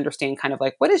practices and understand kind of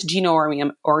like, what does Gino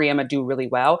Auriemma do really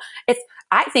well?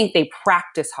 I think they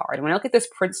practice hard. When I look at this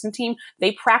Princeton team,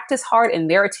 they practice hard, and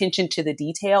their attention to the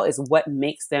detail is what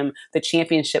makes them the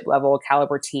championship level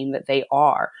caliber team that they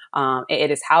are.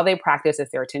 It is how they practice,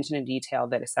 it's their attention to detail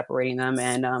that is separating them,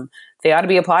 and they ought to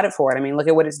be applauded for it. I mean, look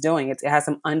at what it's doing. It has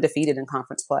them undefeated in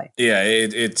conference play. Yeah,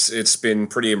 it's been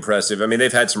pretty impressive. I mean,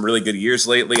 they've had some really good years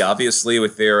lately, obviously,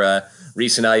 with their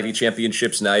recent Ivy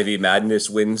championships and Ivy Madness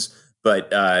wins.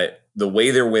 But the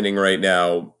way they're winning right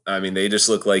now, I mean, they just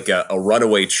look like a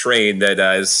runaway train that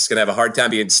is going to have a hard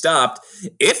time being stopped.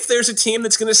 If there's a team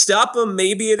that's going to stop them,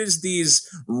 maybe it is these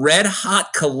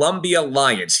red-hot Columbia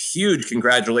Lions. Huge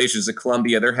congratulations to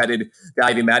Columbia. They're headed to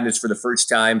Ivy Madness for the first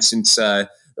time since the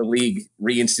league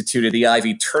reinstituted the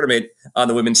Ivy tournament on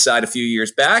the women's side a few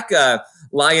years back.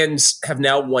 Lions have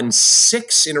now won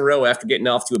 6 in a row after getting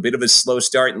off to a bit of a slow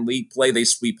start in league play. They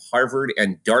sweep Harvard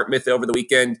and Dartmouth over the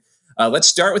weekend. Let's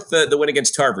start with the win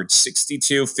against Harvard,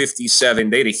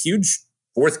 62-57. They had a huge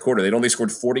fourth quarter. They'd only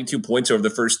scored 42 points over the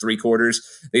first 3 quarters.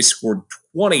 They scored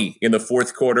 20 in the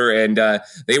fourth quarter, and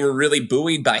they were really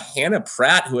buoyed by Hannah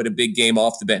Pratt, who had a big game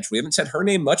off the bench. We haven't said her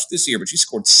name much this year, but she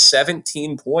scored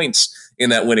 17 points in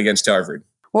that win against Harvard.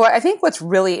 Well, I think what's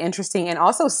really interesting and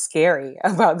also scary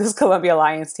about this Columbia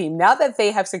Lions team, now that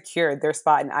they have secured their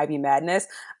spot in Ivy Madness,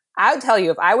 I would tell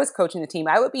you, if I was coaching the team,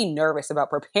 I would be nervous about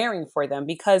preparing for them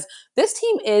because this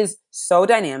team is so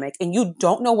dynamic and you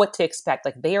don't know what to expect.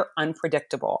 Like, they are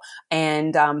unpredictable.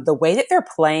 And the way that they're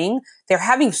playing, they're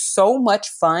having so much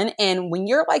fun. And when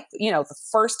you're like, the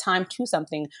first time to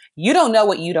something, you don't know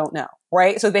what you don't know,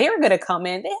 right? So they are going to come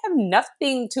in. They have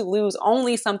nothing to lose,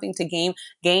 only something to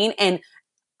gain. And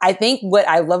I think what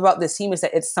I love about this team is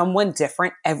that it's someone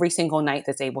different every single night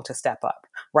that's able to step up,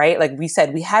 right? Like we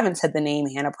said, we haven't said the name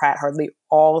Hannah Pratt hardly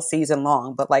all season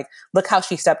long, but like, look how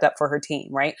she stepped up for her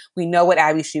team, right? We know what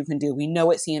Abby Shue can do. We know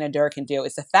what Sienna Durr can do.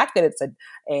 It's the fact that it's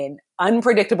an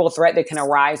unpredictable threat that can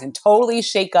arise and totally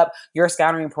shake up your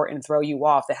scouting report and throw you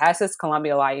off that has this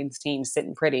Columbia Lions team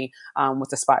sitting pretty with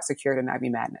the spot secured in Ivy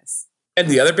Madness. And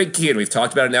the other big key, and we've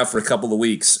talked about it now for a couple of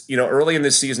weeks, early in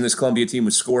this season, this Columbia team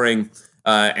was scoring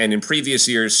and in previous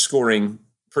years scoring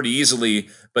pretty easily,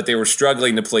 but they were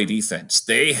struggling to play defense.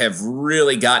 They have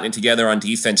really gotten it together on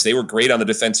defense. They were great on the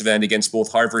defensive end against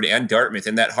both Harvard and Dartmouth.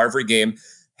 In that Harvard game,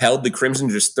 held the Crimson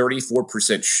to just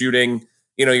 34% shooting.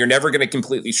 You're never going to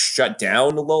completely shut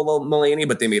down Lola Mullaney,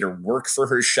 but they made her work for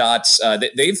her shots.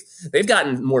 They've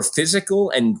gotten more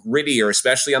physical and grittier,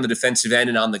 especially on the defensive end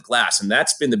and on the glass, and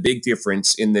that's been the big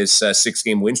difference in this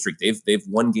 6-game win streak. They've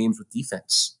won games with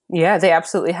defense. Yeah, they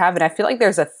absolutely have, and I feel like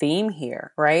there's a theme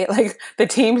here, right? Like the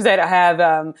teams that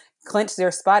have clinched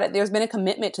their spot, there's been a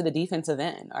commitment to the defensive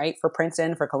end, right? For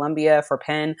Princeton, for Columbia, for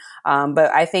Penn. But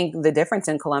I think the difference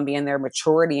in Columbia and their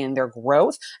maturity and their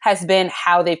growth has been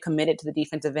how they've committed to the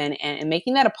defensive end and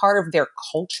making that a part of their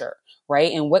culture,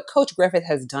 right? And what Coach Griffith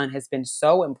has done has been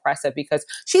so impressive because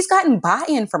she's gotten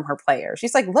buy-in from her players.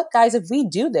 She's like, look, guys, if we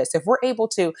do this, if we're able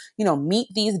to, meet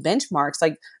these benchmarks,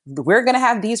 like we're going to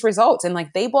have these results. And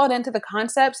like they bought into the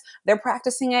concepts, they're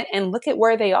practicing it, and look at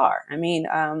where they are. I mean,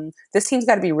 this team's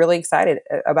got to be really excited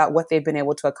about what they've been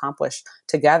able to accomplish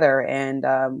together, and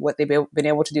what they've been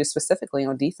able to do specifically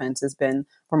on defense has been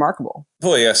remarkable.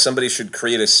 Boy, yeah, somebody should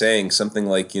create a saying, something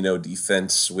like,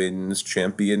 defense wins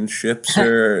championships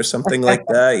or something like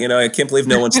that. I can't believe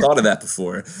no one's thought of that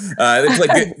before. They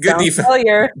played good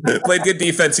defense. Played good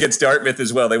defense against Dartmouth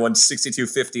as well. They won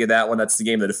 62-50 in that one. That's the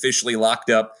game that officially locked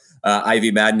up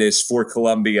Ivy Madness for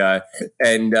Columbia.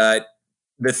 And the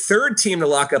third team to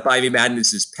lock up Ivy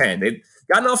Madness is Penn. They'd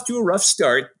gotten off to a rough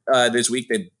start this week.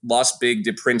 They'd lost big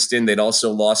to Princeton. They'd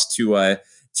also lost to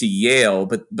Yale,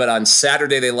 but on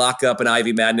Saturday they lock up an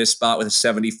Ivy Madness spot with a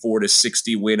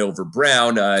 74-60 win over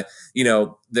Brown.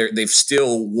 They've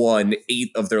still won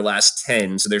 8 of their last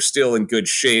 10, so they're still in good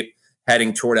shape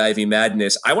heading toward Ivy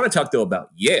Madness. I want to talk though about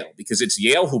Yale, because it's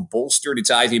Yale who bolstered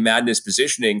its Ivy Madness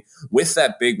positioning with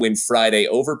that big win Friday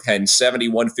over Penn,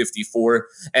 71-54,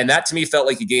 and that to me felt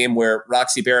like a game where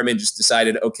Roxy Berriman just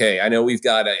decided, okay, I know we've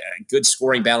got a good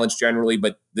scoring balance generally,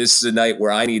 but this is a night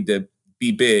where I need to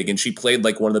be big, and she played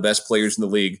like one of the best players in the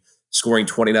league, scoring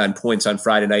 29 points on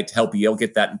Friday night to help Yale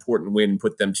get that important win and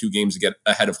put them 2 games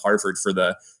ahead of Harvard for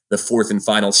the 4th and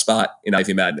final spot in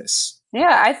Ivy Madness.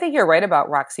 Yeah, I think you're right about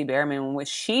Roxy Berriman when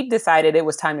she decided it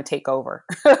was time to take over,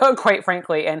 quite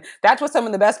frankly. And that's what some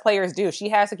of the best players do. She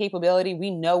has the capability. We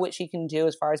know what she can do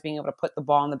as far as being able to put the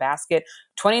ball in the basket.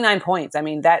 29 points. I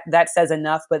mean, that says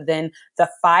enough. But then the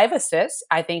 5 assists,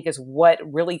 I think, is what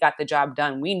really got the job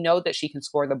done. We know that she can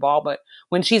score the ball, but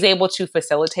when she's able to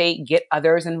facilitate, get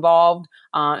others involved,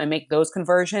 and make those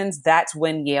conversions, that's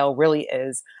when Yale really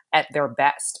is at their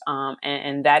best.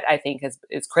 And that, I think,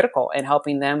 is critical in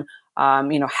helping them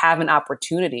have an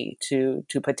opportunity to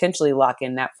potentially lock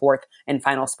in that 4th and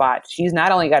final spot. She's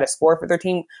not only got to score for their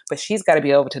team, but she's got to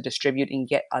be able to distribute and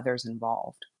get others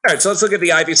involved. All right, so let's look at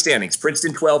the Ivy standings.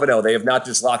 Princeton 12-0. They have not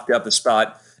just locked up the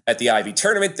spot at the Ivy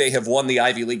tournament. They have won the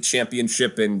Ivy League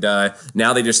championship, and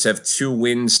now they just have 2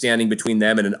 wins standing between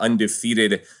them and an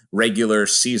undefeated regular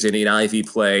season in Ivy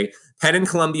play. Penn and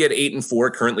Columbia at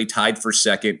 8-4, currently tied for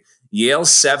second. Yale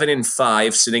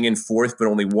 7-5, sitting in 4th, but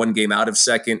only 1 game out of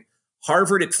second.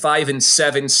 Harvard at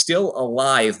 5-7, still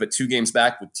alive, but 2 games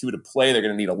back with 2 to play. They're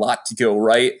going to need a lot to go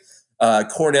right.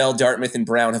 Cornell, Dartmouth, and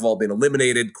Brown have all been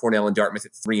eliminated. Cornell and Dartmouth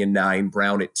at 3-9,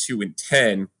 Brown at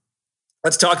 2-10.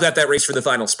 Let's talk about that race for the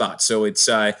final spot. So it's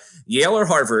Yale or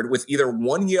Harvard. With either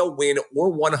one Yale win or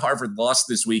one Harvard loss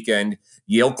this weekend,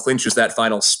 Yale clinches that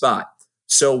final spot.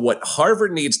 So what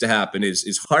Harvard needs to happen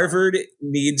is Harvard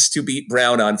needs to beat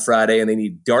Brown on Friday, and they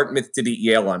need Dartmouth to beat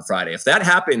Yale on Friday. If that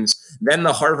happens, then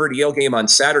the Harvard-Yale game on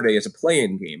Saturday is a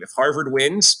play-in game. If Harvard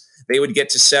wins, they would get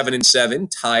to 7-7,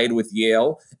 tied with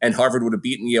Yale, and Harvard would have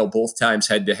beaten Yale both times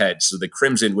head-to-head. So the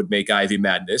Crimson would make Ivy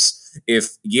Madness.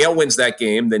 If Yale wins that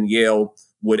game, then Yale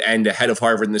would end ahead of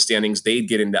Harvard in the standings. They'd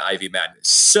get into Ivy Madness.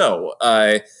 So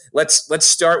let's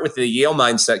start with the Yale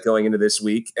mindset going into this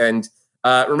week. And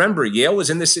remember, Yale was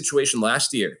in this situation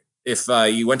last year. If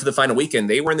you went to the final weekend,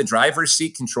 they were in the driver's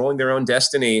seat, controlling their own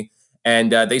destiny,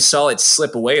 and they saw it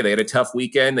slip away. They had a tough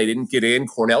weekend. They didn't get in.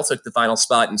 Cornell took the final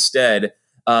spot instead.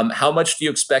 How much do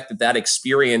you expect that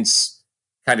experience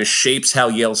kind of shapes how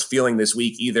Yale's feeling this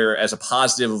week, either as a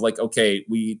positive of like, okay,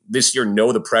 we this year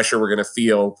know the pressure we're going to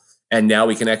feel and now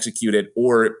we can execute it,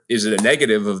 or is it a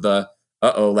negative of the,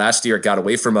 last year it got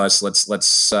away from us.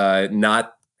 Let's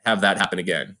not have that happen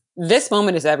again. This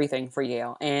moment is everything for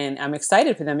Yale, and I'm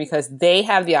excited for them because they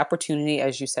have the opportunity,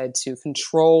 as you said, to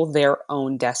control their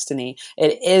own destiny.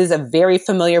 It is a very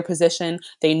familiar position.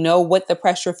 They know what the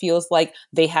pressure feels like.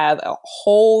 They have a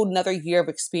whole another year of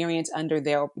experience under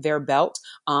their belt,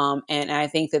 and I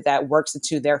think that works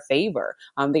into their favor.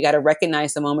 They got to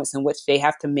recognize the moments in which they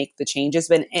have to make the changes,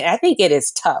 but I think it is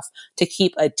tough to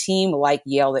keep a team like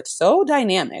Yale that's so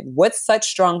dynamic with such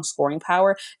strong scoring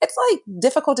power. It's like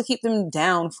difficult to keep them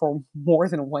down for more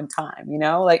than one time,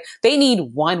 like they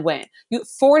need one win.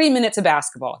 40 minutes of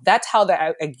basketball. That's how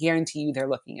I guarantee you they're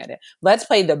looking at it. Let's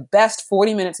play the best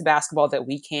 40 minutes of basketball that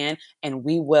we can, and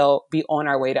we will be on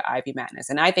our way to Ivy Madness.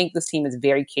 And I think this team is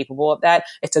very capable of that.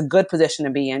 It's a good position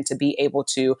to be in, to be able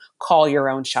to call your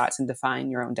own shots and define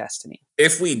your own destiny.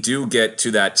 If we do get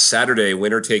to that Saturday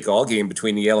winner-take-all game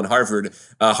between Yale and Harvard,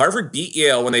 Harvard beat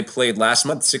Yale when they played last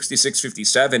month,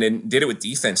 66-57, and did it with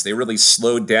defense. They really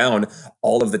slowed down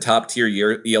all of the top-tier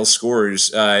Yale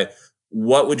scorers.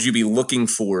 What would you be looking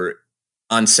for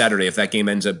on Saturday if that game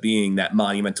ends up being that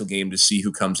monumental game to see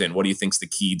who comes in? What do you think is the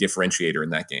key differentiator in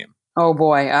that game? Oh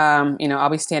boy. I'll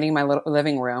be standing in my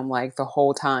living room like the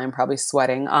whole time, probably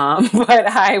sweating. But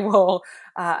I will,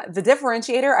 the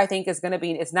differentiator I think is going to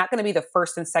be, it's not going to be the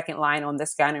first and second line on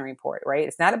this scouting report, right?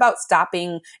 It's not about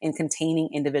stopping and containing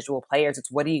individual players.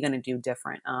 It's what are you going to do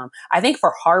different? I think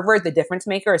for Harvard, the difference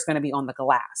maker is going to be on the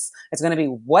glass. It's going to be,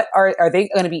 what are they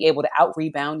going to be able to out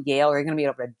rebound Yale? Are they going to be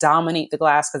able to dominate the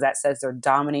glass? Because that says they're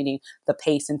dominating the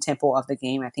pace and tempo of the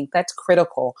game. I think that's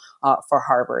critical for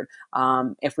Harvard.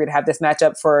 If we'd have this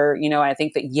matchup for, I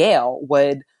think that Yale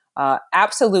would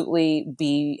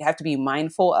absolutely have to be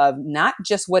mindful of not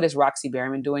just what is Roxy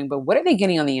Behrman doing, but what are they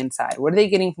getting on the inside? What are they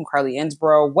getting from Carly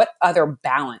Innsborough? What other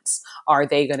balance are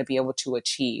they going to be able to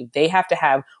achieve? They have to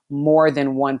have more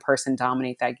than one person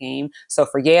dominate that game. So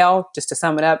for Yale, just to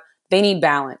sum it up, they need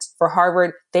balance. For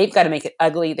Harvard, they've got to make it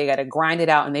ugly. They got to grind it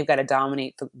out, and they've got to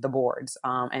dominate the boards.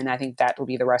 And I think that will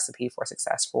be the recipe for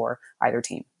success for either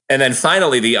team. And then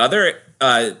finally, the other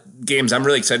games I'm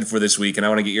really excited for this week, and I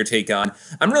want to get your take on.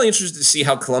 I'm really interested to see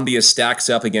how Columbia stacks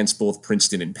up against both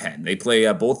Princeton and Penn. They play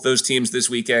both those teams this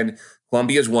weekend.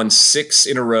 Columbia's won 6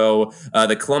 in a row.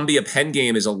 The Columbia-Penn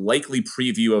game is a likely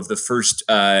preview of the first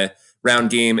round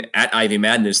game at Ivy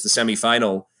Madness, the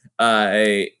semifinal.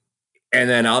 And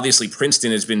then obviously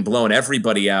Princeton has been blowing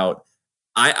everybody out.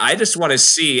 I just want to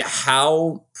see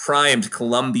how primed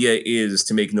Columbia is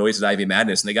to make noise at Ivy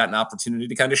Madness. And they got an opportunity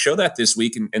to kind of show that this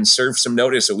week and serve some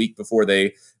notice a week before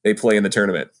they play in the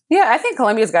tournament. Yeah, I think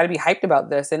Columbia's got to be hyped about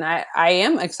this. And I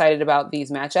am excited about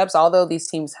these matchups. Although these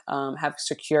teams have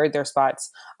secured their spots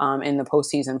in the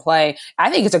postseason play, I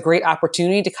think it's a great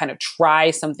opportunity to kind of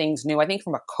try some things new. I think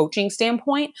from a coaching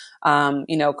standpoint,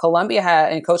 Columbia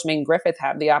and Coach Megan Griffith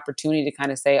have the opportunity to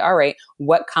kind of say, all right,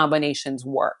 what combinations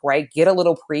work, right? Get a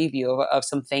little preview of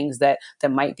some things that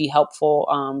might be helpful,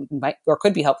 or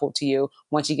could be helpful to you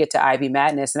once you get to Ivy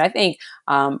Madness. And I think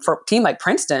for a team like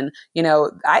Princeton,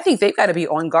 I think they've got to be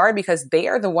on guard because they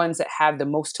are the ones that have the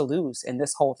most to lose in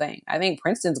this whole thing. I think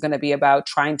Princeton's going to be about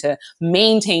trying to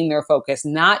maintain their focus,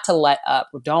 not to let up,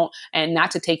 and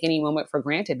not to take any moment for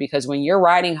granted, because when you're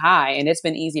riding high and it's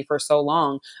been easy for so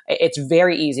long, it's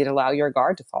very easy to allow your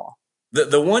guard to fall.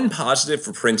 The one positive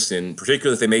for Princeton,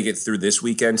 particularly if they make it through this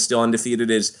weekend still undefeated,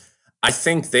 is I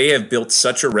think they have built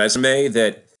such a resume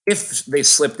that if they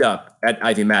slipped up at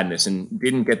Ivy Madness and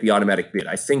didn't get the automatic bid,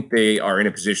 I think they are in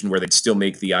a position where they'd still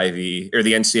make the Ivy or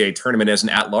the NCAA tournament as an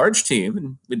at-large team,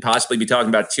 and we'd possibly be talking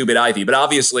about 2-bid Ivy. But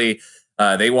obviously,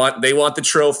 they want the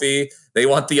trophy. They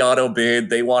want the auto bid.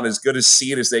 They want as good a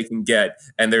seed as they can get.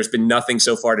 And there's been nothing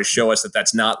so far to show us that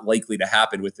that's not likely to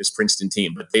happen with this Princeton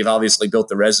team. But they've obviously built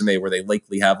the resume where they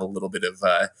likely have a little bit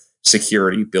of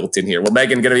security built in here. Well,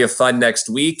 Megan, going to be a fun next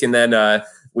week. And then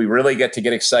we really get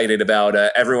excited about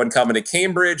everyone coming to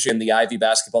Cambridge and the Ivy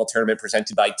basketball tournament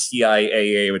presented by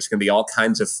TIAA, which is going to be all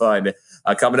kinds of fun.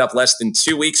 Coming up less than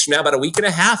 2 weeks from now, about a week and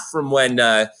a half from when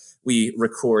we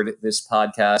record this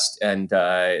podcast. And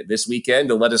this weekend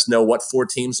to let us know what 4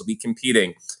 teams will be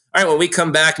competing. All right, when we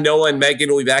come back, Noah and Megan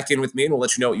will be back in with me, and we'll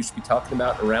let you know what you should be talking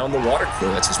about around the water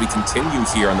cooler. That's as we continue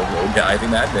here on the road to Ivy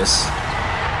Madness.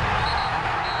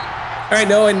 All right,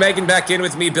 Noah and Megan back in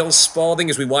with me, Bill Spaulding,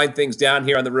 as we wind things down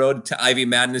here on the road to Ivy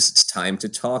Madness. It's time to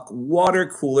talk water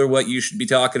cooler, what you should be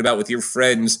talking about with your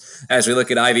friends as we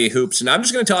look at Ivy hoops. And I'm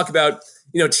just going to talk about,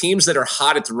 teams that are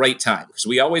hot at the right time, because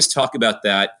we always talk about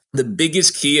that. The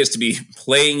biggest key is to be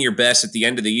playing your best at the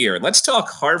end of the year. And let's talk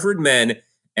Harvard men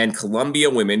and Columbia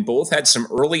women. Both had some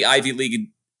early Ivy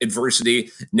League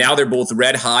adversity. Now they're both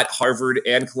red hot. Harvard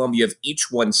and Columbia have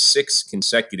each won 6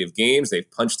 consecutive games. They've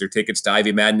punched their tickets to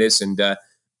Ivy Madness, and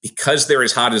because they're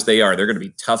as hot as they are, they're going to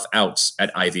be tough outs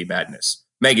at Ivy Madness.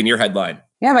 Megan, your headline.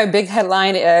 Yeah, my big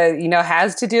headline,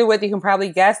 has to do with, you can probably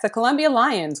guess, the Columbia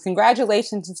Lions.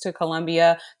 Congratulations to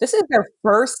Columbia. This is their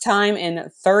first time in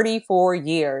 34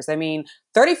 years. I mean,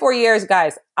 34 years,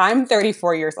 guys. I'm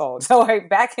 34 years old. So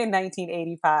back in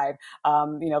 1985,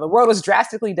 the world was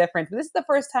drastically different. This is the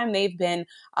first time they've been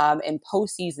in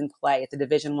postseason play at the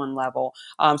Division I level.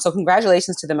 So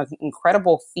congratulations to them. An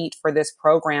incredible feat for this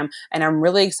program. And I'm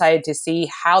really excited to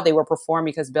see how they will perform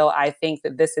because, Bill, I think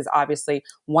that this is obviously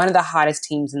one of the hottest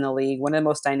teams in the league, one of the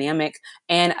most dynamic,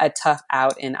 and a tough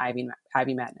out in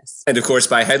Ivy Madness. And of course,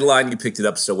 by headline, you picked it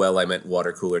up so well. I meant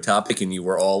water cooler topic, and you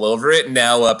were all over it.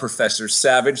 Now, Professor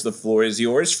Savage, the floor is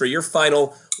yours for your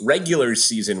final regular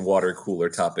season water cooler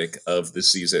topic of the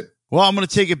season. Well, I'm going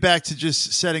to take it back to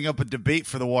just setting up a debate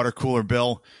for the water cooler,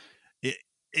 Bill.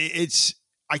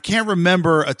 I can't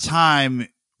remember a time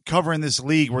covering this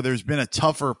league where there's been a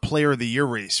tougher player of the year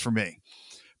race for me,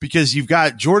 because you've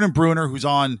got Jordan Bruner, who's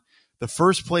on the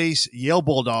first place Yale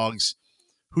Bulldogs,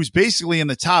 who's basically in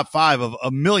the top 5 of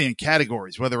a million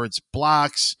categories, whether it's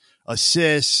blocks,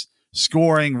 assists,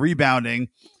 scoring, rebounding.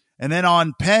 And then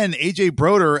on Penn, AJ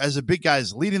Broder, as a big guy,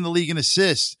 is leading the league in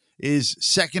assists, is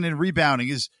second in rebounding,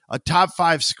 is a top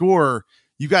 5 scorer.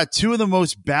 You've got 2 of the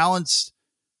most balanced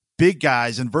big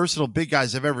guys and versatile big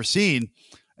guys I've ever seen.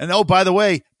 And oh, by the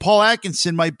way, Paul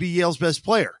Atkinson might be Yale's best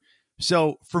player.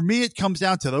 So for me, it comes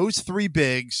down to those 3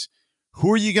 bigs.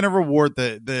 Who are you going to reward?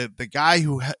 The guy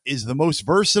who is the most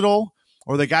versatile,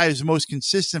 or the guy who's the most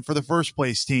consistent for the first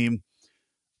place team,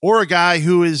 or a guy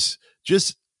who is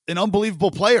just an unbelievable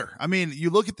player? I mean, you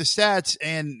look at the stats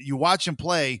and you watch him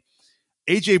play.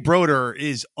 AJ Broder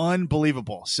is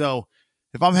unbelievable. So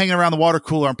if I'm hanging around the water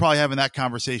cooler, I'm probably having that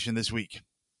conversation this week.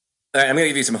 I'm going to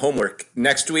give you some homework.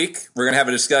 Next week, we're going to have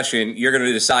a discussion. You're going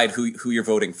to decide who you're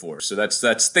voting for. So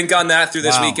that's think on that through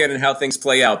this weekend and how things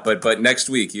play out. But next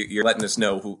week, you're letting us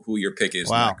know who your pick is.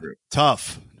 Wow. In that group.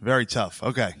 Tough. Very tough.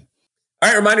 Okay. All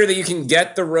right. Reminder that you can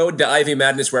get the Road to Ivy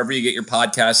Madness wherever you get your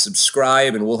podcast.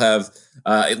 Subscribe, and we'll have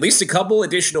at least a couple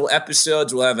additional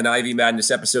episodes. We'll have an Ivy Madness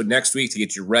episode next week to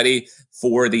get you ready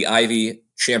for the Ivy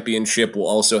Championship. We'll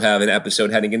also have an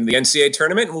episode heading into the NCAA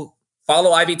tournament. We'll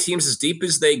follow Ivy teams as deep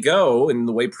as they go, and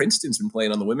the way Princeton's been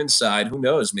playing on the women's side, who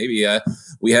knows? Maybe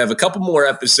we have a couple more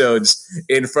episodes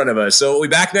in front of us. So we'll be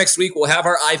back next week. We'll have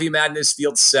our Ivy Madness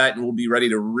field set, and we'll be ready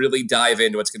to really dive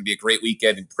into what's going to be a great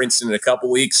weekend in Princeton in a couple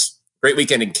weeks. Great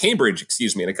weekend in Cambridge,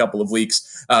 in a couple of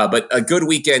weeks. But a good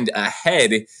weekend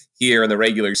ahead here in the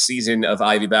regular season of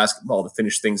Ivy basketball to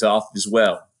finish things off as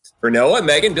well. For Noah,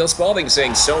 Megan, Bill Spaulding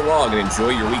saying so long, and enjoy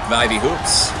your week of Ivy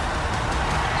hoops.